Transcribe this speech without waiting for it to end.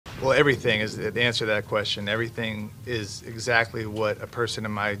Well, everything is the answer to that question. Everything is exactly what a person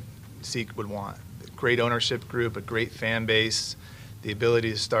in my seat would want. Great ownership group, a great fan base, the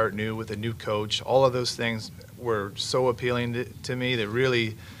ability to start new with a new coach. All of those things were so appealing to me that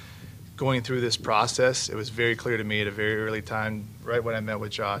really going through this process, it was very clear to me at a very early time, right when I met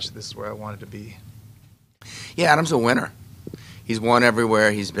with Josh, this is where I wanted to be. Yeah, Adam's a winner. He's won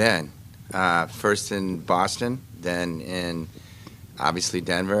everywhere he's been. First in Boston, then in obviously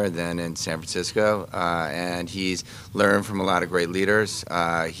Denver, then in San Francisco, and he's learned from a lot of great leaders.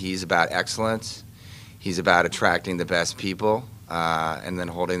 He's about excellence. He's about attracting the best people and then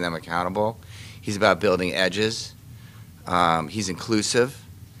holding them accountable. He's about building edges. He's inclusive.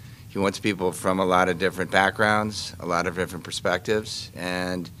 He wants people from a lot of different backgrounds, a lot of different perspectives,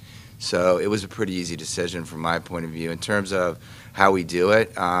 and so it was a pretty easy decision from my point of view. In terms of how we do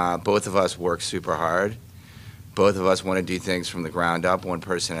it, both of us work super hard. Both of us want to do things from the ground up, one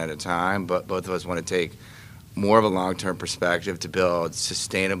person at a time, but both of us want to take more of a long-term perspective to build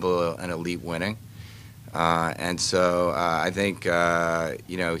sustainable and elite winning. And so I think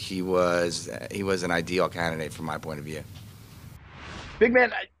he was an ideal candidate from my point of view. Big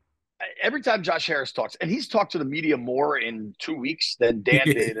man, every time Josh Harris talks, and he's talked to the media more in 2 weeks than Dan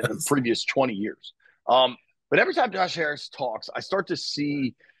did in the previous 20 years. But every time Josh Harris talks, I start to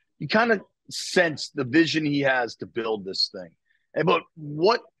see, you kind of sense the vision he has to build this thing. But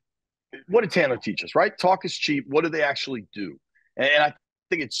what did Tanner teach us, right? Talk is cheap. What do they actually do? And I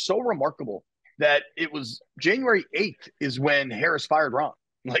think it's so remarkable that it was January 8th is when Harris fired Ron.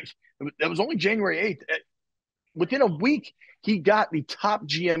 Like, that was only January 8th. Within a week, he got the top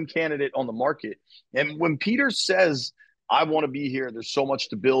GM candidate on the market. And when Peters says, I want to be here, there's so much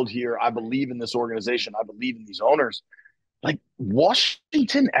to build here, I believe in this organization, I believe in these owners, like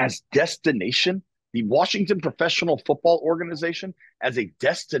Washington as destination, the Washington Professional Football Organization as a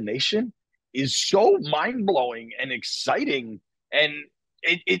destination is so mind-blowing and exciting. And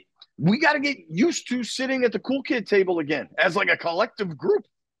we got to get used to sitting at the cool kid table again as like a collective group.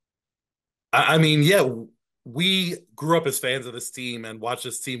 I mean, yeah, we grew up as fans of this team and watched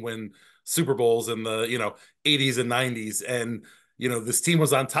this team win Super Bowls in the 80s and 90s, and this team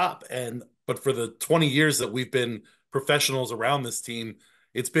was on top. But for the 20 years that we've been professionals around this team,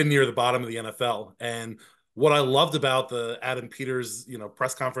 it's been near the bottom of the NFL. And what I loved about the Adam Peters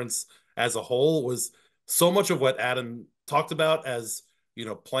press conference as a whole was so much of what Adam talked about as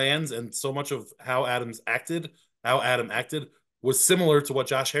plans, and so much of how Adam acted was similar to what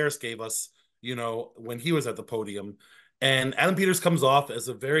Josh Harris gave us when he was at the podium. And Adam Peters comes off as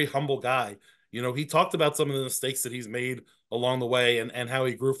a very humble guy. He talked about some of the mistakes that he's made along the way and how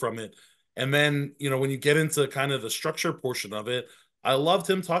he grew from it. And then, when you get into kind of the structure portion of it, I loved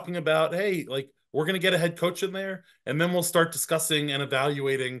him talking about, hey, like, we're going to get a head coach in there, and then we'll start discussing and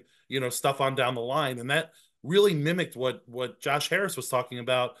evaluating, stuff on down the line. And that really mimicked what Josh Harris was talking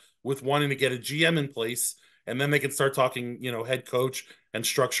about with wanting to get a GM in place, and then they can start talking, head coach and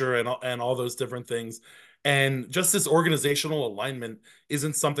structure and all those different things. And just this organizational alignment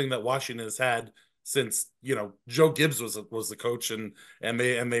isn't something that Washington has had since Joe Gibbs was the coach, and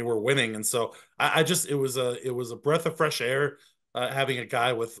they were winning. And so I just it was a breath of fresh air having a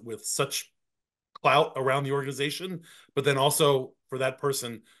guy with such clout around the organization, but then also for that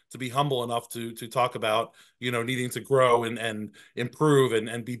person to be humble enough to talk about needing to grow and improve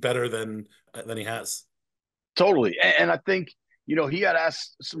and be better than he has. Totally. And I think, he had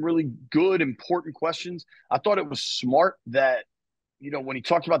asked some really good, important questions. I thought it was smart that, when he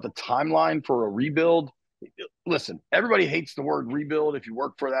talked about the timeline for a rebuild, listen, everybody hates the word rebuild if you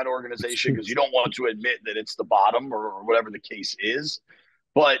work for that organization because you don't want to admit that it's the bottom or whatever the case is.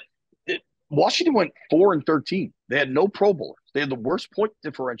 But Washington went 4-13. They had no Pro Bowlers. They had the worst point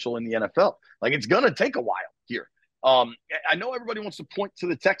differential in the NFL. Like, it's going to take a while here. I know everybody wants to point to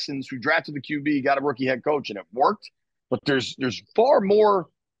the Texans who drafted the QB, got a rookie head coach, and it worked. But there's far more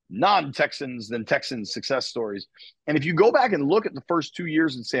non-Texans than Texans success stories. And if you go back and look at the first 2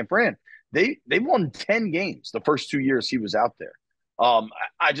 years in San Fran, they won 10 games the first 2 years he was out there.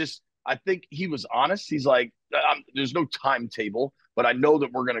 I think he was honest. He's like, there's no timetable, but I know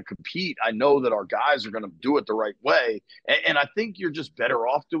that we're going to compete. I know that our guys are going to do it the right way. And I think you're just better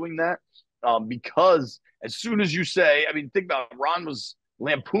off doing that because as soon as you say, I mean, think about it, Ron was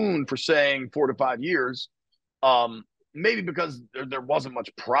lampooned for saying 4 to 5 years, maybe because there wasn't much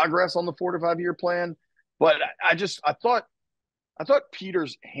progress on the 4 to 5 year plan. But I thought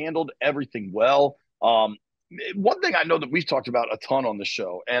Peters handled everything well. One thing I know that we've talked about a ton on the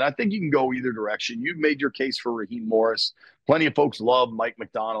show, and I think you can go either direction. You've made your case for Raheem Morris. Plenty of folks love Mike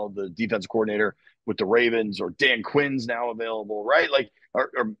McDonald, the defensive coordinator with the Ravens, or Dan Quinn's now available, right? Like, or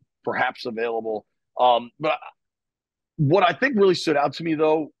perhaps available. But what I think really stood out to me,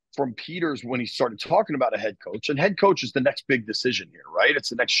 though, from Peters when he started talking about a head coach, and head coach is the next big decision here, right? It's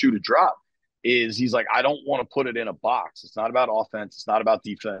the next shoe to drop. Is he's like, I don't want to put it in a box. It's not about offense. It's not about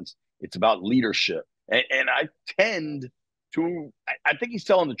defense. It's about leadership. And I tend to, I think he's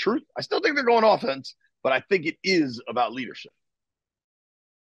telling the truth. I still think they're going offense, but I think it is about leadership.